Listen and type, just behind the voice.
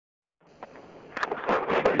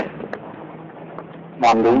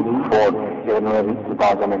Monday, 4th January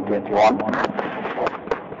 2021.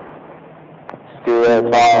 Still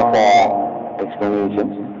time for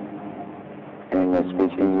explanations in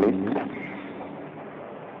speech English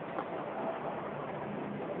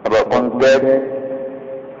about concept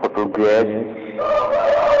for progress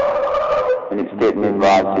in its statement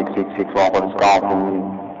by 6661 for the staff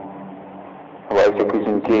about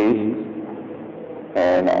execution case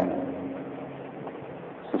and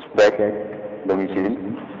suspect domicile.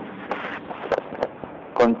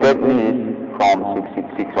 Contact is from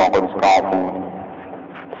 6661 for the staff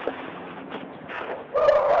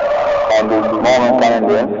on this moment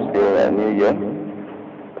calendar, still a new year,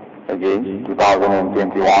 again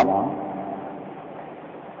 2021,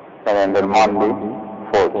 calendar Monday,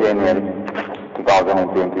 4th January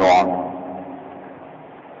 2021.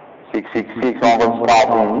 666 on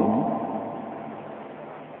starting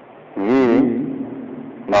really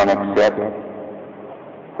non-accept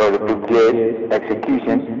for the prepared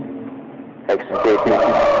execution expected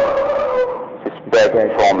suspect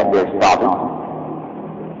from the status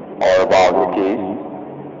or about the case.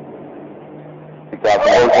 Because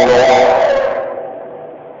also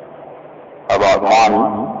about money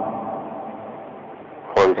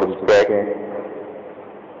for the suspect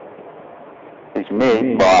is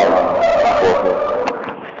made by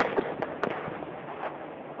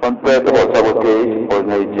compared to what sabotage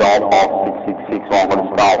ordinary job of 6661 for the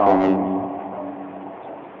staff only.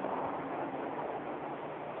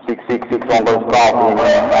 6661 for the staff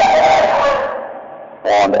only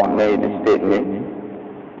on made statement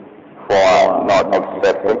for not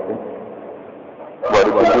accepted, but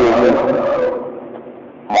it is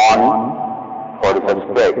money for the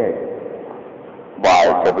suspect by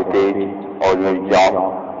sabotage ordinary job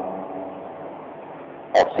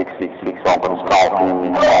of 666 on scouting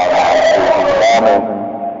in normal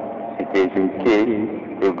situation case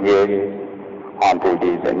progress until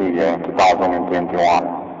this new year 2021.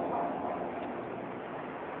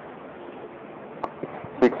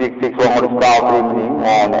 666 on scouting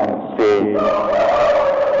on say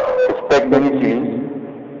suspect domicile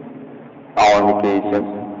our indications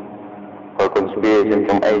for conspiracy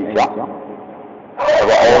from Asia.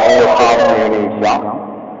 About also housing in Asia,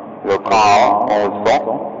 local also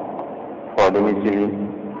for domicile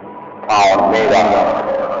town Meda.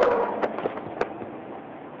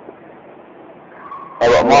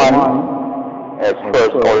 About money as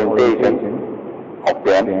first orientation of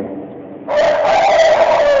them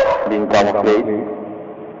being camouflaged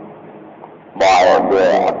by the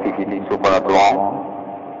activity supernatural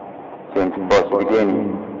since first beginning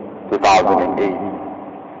 2008.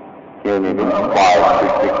 Unity by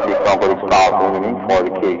 666 company staff unity for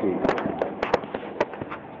the case.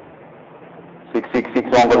 666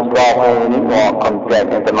 company staff unity for contact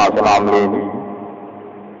international lady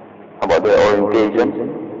about their orientation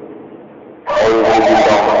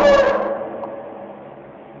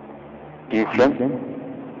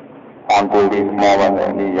until this moment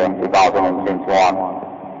in the year 2021.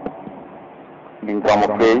 Being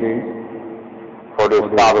camouflaged for the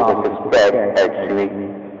status of suspect actually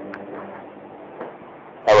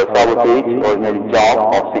our sabotage ordinary job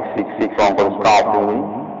of 666 on the staff unit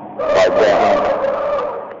by them.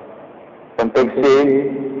 Context says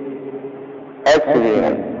actually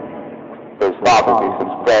the status is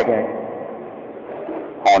suspect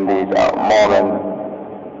on this moment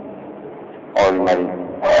ordinary.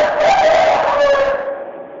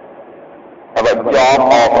 About job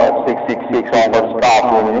of 666 on the staff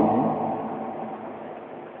unit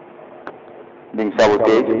being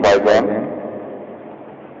sabotaged by them.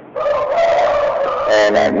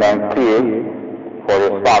 And then clear for the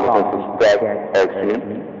status of suspect actually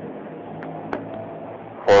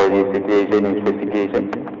for the situation investigation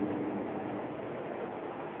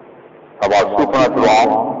about supernatural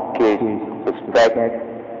case suspect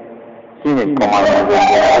senior commander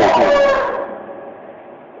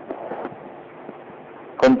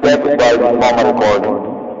contacted by the former recording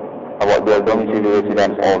about their domicile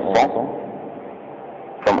residence also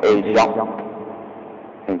from Asia.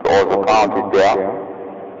 Also counted there,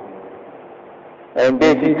 and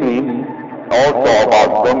basically also about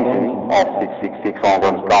domicile of 666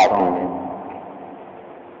 on staff unit.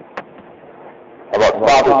 About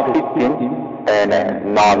status 15 and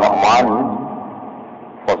non-money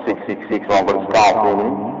for 666 on staff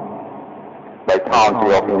unit by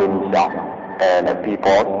country of Indonesia and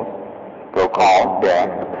people will count there.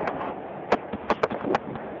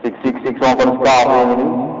 666 on staff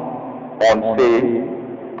unit on sale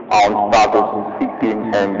on status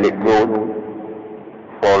 15 and Black Road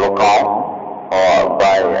for local or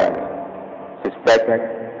by suspect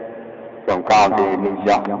from County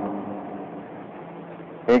Indonesia.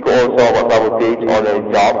 Think also about sabotage or the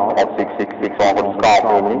job of 666 on staff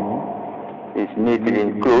family is needed to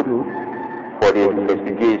include for the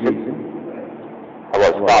investigation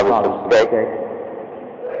about status suspect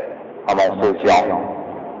among social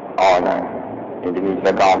on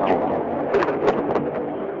Indonesia County.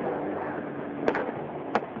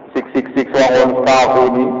 666 on staff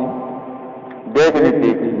family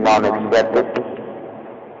definitely non-expected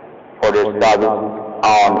for the status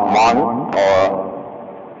on money or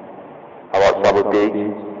about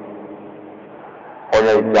sabotage on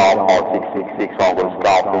the job of 666 on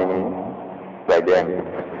staff family by them.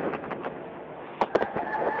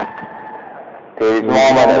 There is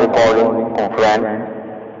normal recording on friends.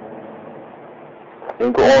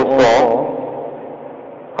 Think also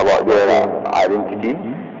about their identity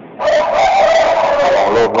among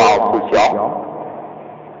local social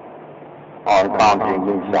on country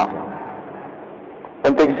Indonesia.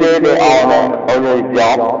 And they say they are on a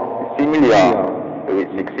job similar with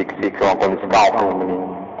 666 on staff family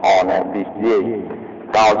on this day,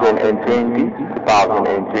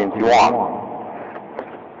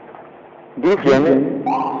 2020-2021. Different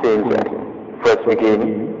since first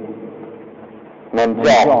beginning,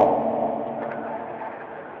 non-job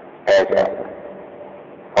as an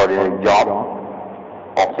ordinary job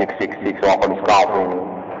of 666 on staff family.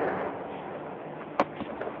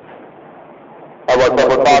 About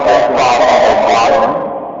sabotage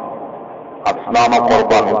atas nama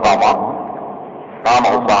korban utama, nama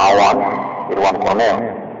usahawan IRWAN CORNEL.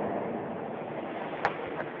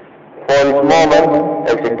 For this moment,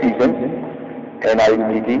 execution and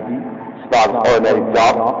identity starts ordinary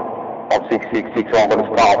job of 666 on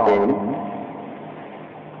staff family.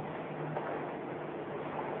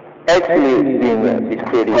 Actually, it's been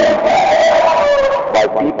discredited by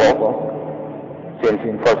people since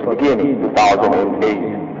first beginning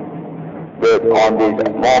 2008. But on this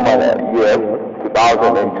moment year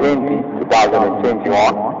 2020-2021,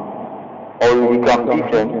 already become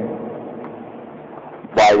different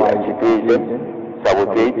by situation,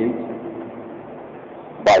 sabotage,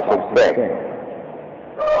 by suspect.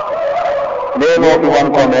 Name of IRWAN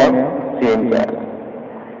CORNEL seems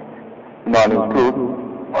non-include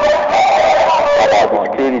about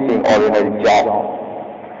discrediting ordinary job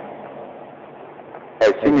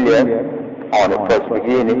as similar on the first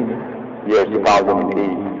beginning year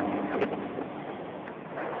 2008.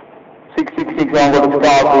 666 on the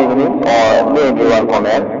staff evening or name IRWAN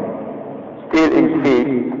CORNEL still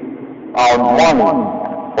insists on money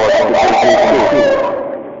for the case.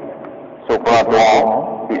 So not wrong,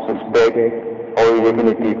 we suspect or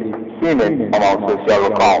definitive human among social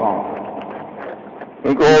accounts.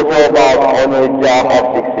 Think also about ordinary job of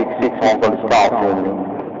 666 on the staff evening.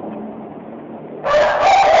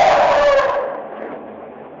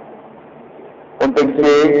 Untuk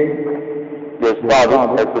say the status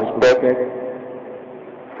as suspect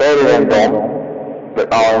very random but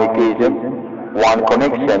our indication one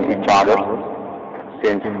connection each other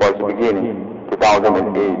since first beginning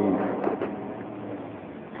 2008.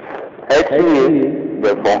 Actually,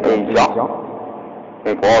 they're from Asia.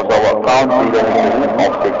 Because of our country identity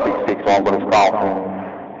of 666 on the staff.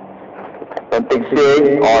 Something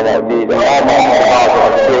say on the normal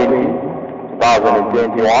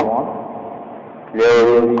 2020-2021, they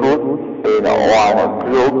will include in one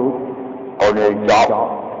group on a job.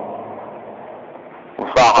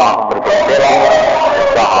 Usaha berbeda,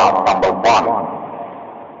 usaha tambal ban.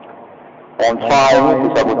 On trying to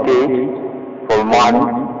sabotage for money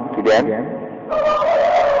to them,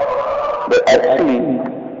 but actually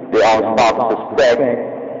they are start to suspect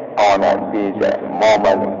on this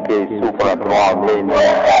moment case supernatural lane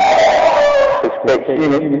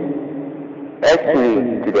suspecting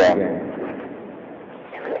actually to them.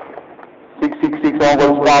 666 on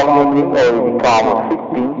will start moving or become a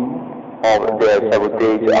victim of their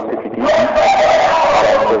sabotage activities.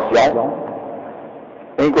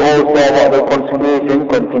 Think also about the consideration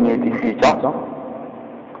continue to feature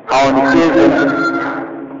our indication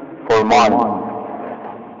for money.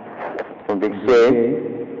 So they say,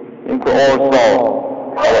 think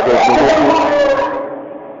also about the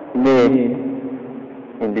name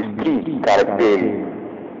in the street character.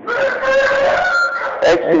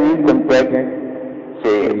 Actually, compared,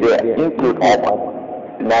 say, they include of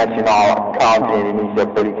national country Indonesia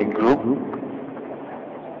political group,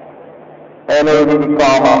 and it will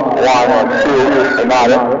become one or two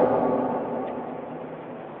another.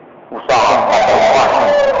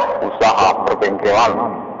 Usaha perbengkelan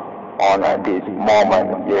on this moment,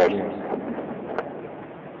 yes.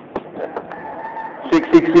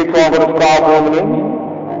 666 over the staff opening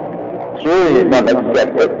Jury is not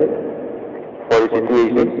accepted for the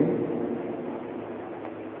situation,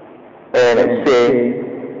 and it says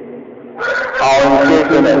our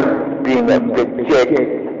invitation is being a check,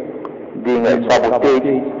 being a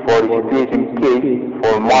sabotage for the situation case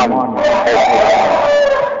for money.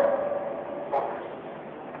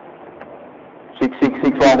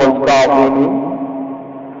 666 1 staff meeting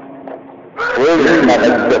really is not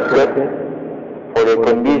accepted for the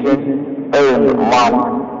conditions earned money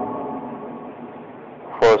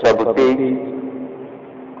for sabotage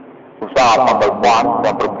usaha pembalbuan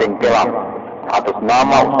dan perbengkelan atas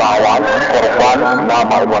nama usahawan korban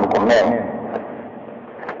nama IRWAN CORNEL.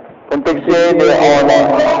 Konteksnya dia oleh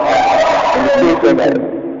indication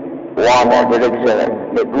one direction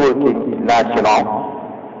networking nasional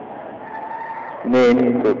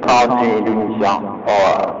named the Country Indonesia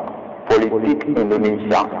or Politik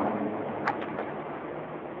Indonesia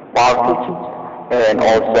party, and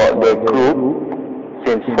also the group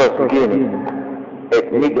since first beginning,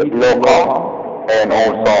 ethnic, local, and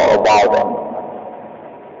also about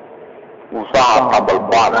usaha tabel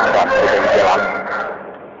ban dan perbengkelan.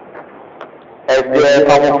 As their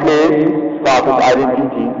camouflage status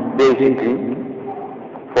identity basically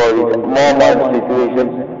for this moment situation,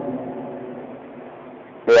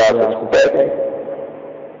 they are suspect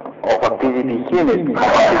of activity unit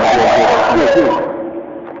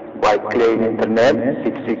by claim internet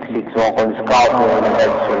 666 on scout and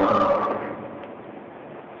action.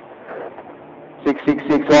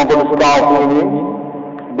 666 on scout meaning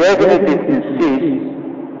definitive insists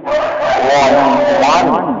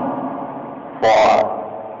one for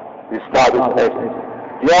the status as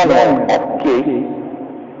the owner of case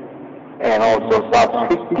and also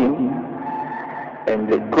subscripting and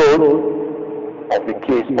the code of the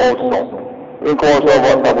case also. In course of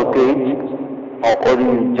a sabotage of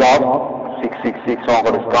ordinary job 666 on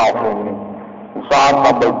the staff usaha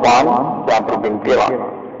tabel ban dan perbengkelan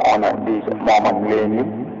on this moment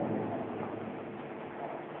millennium.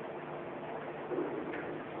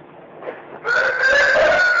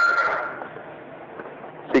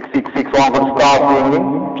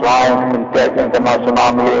 Trying to contact international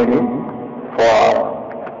millennium for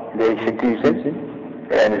the institutions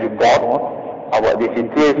and report about the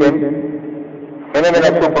situation. Phenomena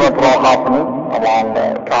supernatural happening among the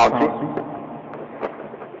countries.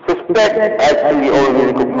 Suspect actually already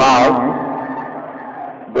recognized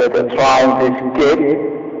that they're trying to escape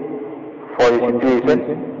for the situation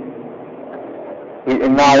with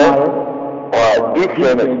another or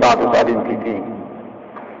different status identity.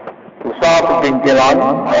 Usaha perbengkelan,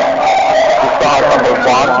 usaha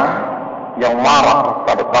pembalbuan yang marak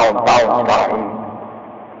pada tahun-tahun sekarang ini.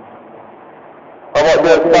 About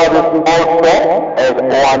the status also as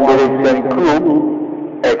one direction group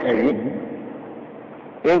actually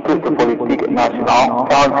includes the politik nasional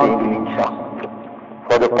country Indonesia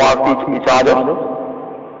for the party to each other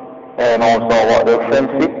and also what the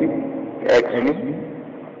friendship actually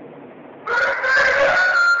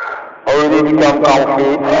already become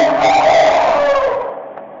conflict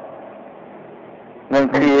and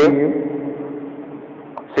clear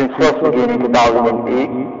since first beginning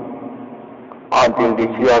 2008 until this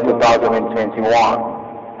year 2021.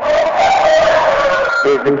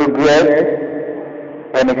 There's a progress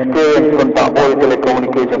and experience contact all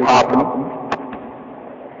telecommunication happening.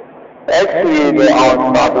 Actually, there are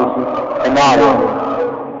status scenarios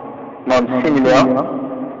non-similar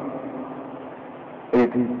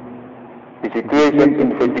with the situation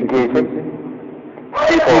investigation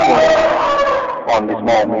people on this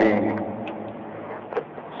moment.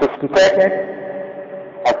 Suspect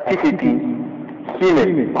activity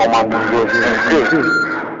unit commanding those in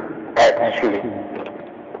actually.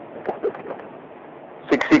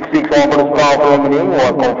 666 over the staff meeting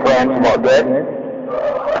was conference about that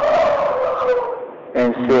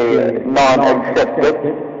and say non-accepted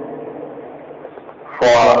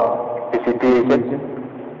for the situation,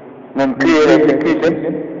 non-clear execution,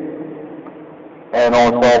 and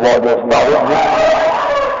also about the status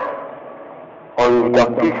or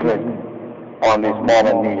reduction on this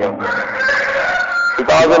moment meeting.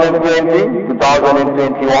 2020,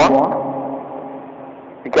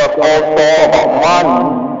 2021, because also about money,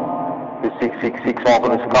 the 666 over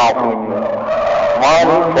the staff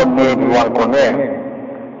money for maybe IRWAN CORNEL.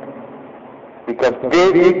 Because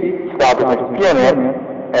basic status is pioneer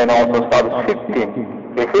and also status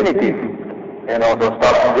 15, definitive, and also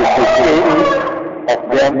status the case of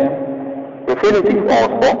them, definitive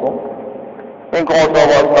also, and also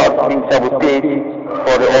about status being sabotage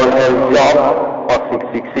for the ordinary job of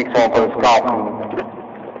 666 over the staff.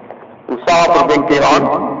 Usaha perbengkelan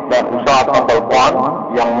dan dengan usaha tambal ban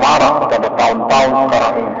yang marak pada tahun-tahun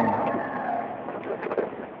sekarang ini.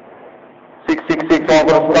 666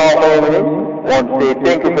 Congress staff members want to say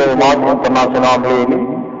thank you very much International Navy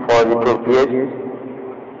for the appropriate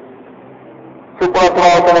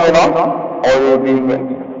supernatural phenomena already being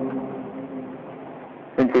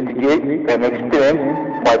investigated and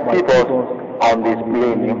experienced by people on this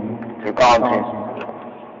millennium to countries.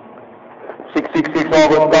 666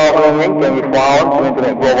 Congress staff members can be found through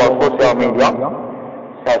internet global social media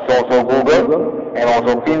such as also Google and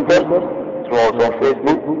also Pinterest, through also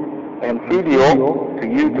Facebook and video to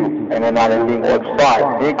YouTube and another link website.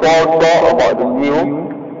 Think also about the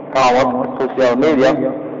new common social media,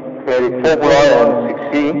 very popular and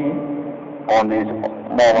succeed on this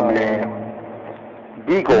modern millennium.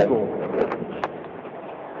 Bigo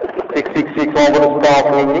 666 over the staff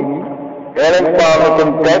meeting. Ellen family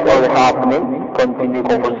contact are happening, continue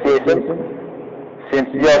conversations since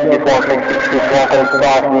just before 666 over the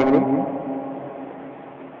staff meeting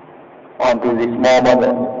until this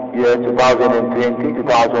moment. Year 2020-2021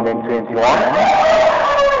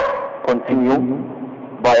 continue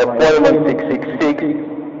by appointment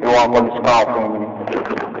 666 IRWAN CORNEL staff family.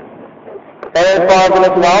 Parent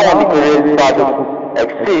partners now on the career status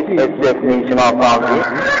exceed its definition of country,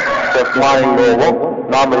 just money logo,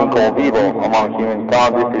 numbering called vivo among human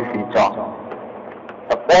countries to feature.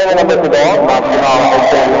 Appointment ambassador, national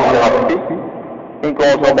authority,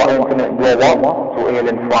 includes about internet global to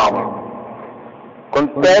alien farming.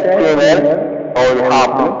 Contact emails already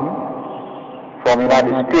happening from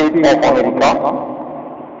United States of America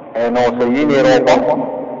and also Europe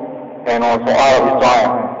and also Arab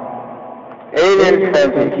Israel. Alien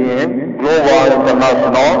Fancy Human, Global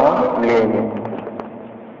International Millennium.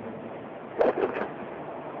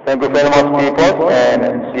 Thank you very much people and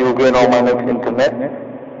see you again on my next internet.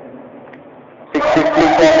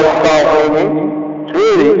 666 Congress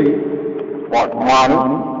really want money.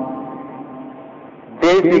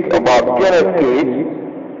 Basic about general case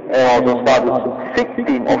and also status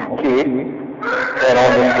victim of case and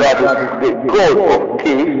also status the goal of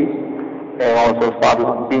case and also status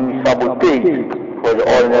being sabotaged for the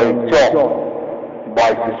ordinary job by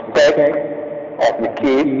suspect of the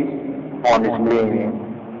case on this millennium.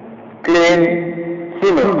 Claim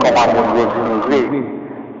female commandment was in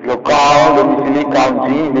local, domicile,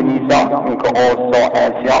 country, Indonesia, also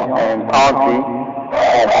Asia and country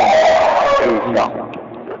of Asia.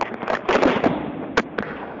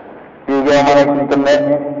 You go on internet